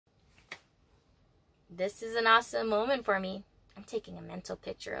This is an awesome moment for me. I'm taking a mental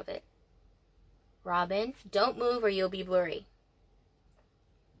picture of it. Robin, don't move or you'll be blurry.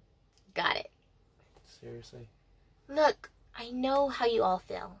 Got it. Seriously? Look, I know how you all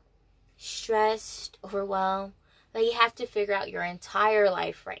feel. Stressed, overwhelmed, like you have to figure out your entire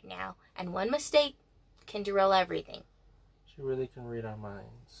life right now, and one mistake can derail everything. She really can read our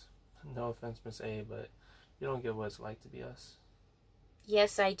minds. No offense, Miss A, but you don't get what it's like to be us.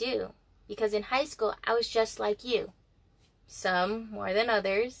 Yes, I do. Because in high school, I was just like you. Some more than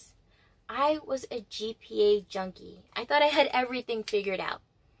others. I was a GPA junkie. I thought I had everything figured out.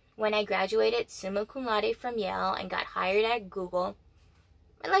 When I graduated summa cum laude from Yale and got hired at Google,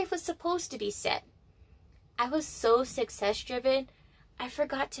 my life was supposed to be set. I was so success-driven, I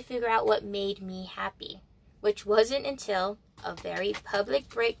forgot to figure out what made me happy, which wasn't until a very public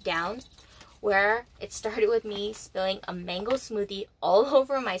breakdown where it started with me spilling a mango smoothie all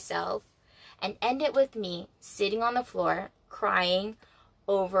over myself and ended with me sitting on the floor crying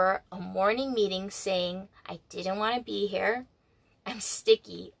over a morning meeting saying I didn't want to be here. I'm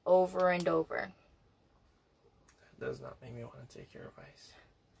sticky over and over. That does not make me want to take your advice.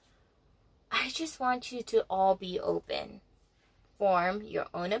 I just want you to all be open. Form your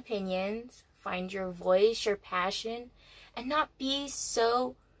own opinions, find your voice, your passion, and not be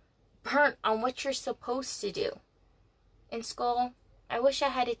so burnt on what you're supposed to do. In school, I wish I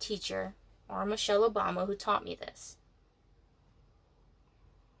had a teacher or Michelle Obama who taught me this.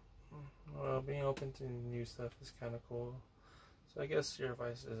 Well, being open to new stuff is kind of cool. So I guess your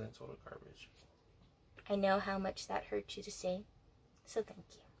advice isn't total garbage. I know how much that hurt you to say, so thank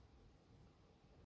you.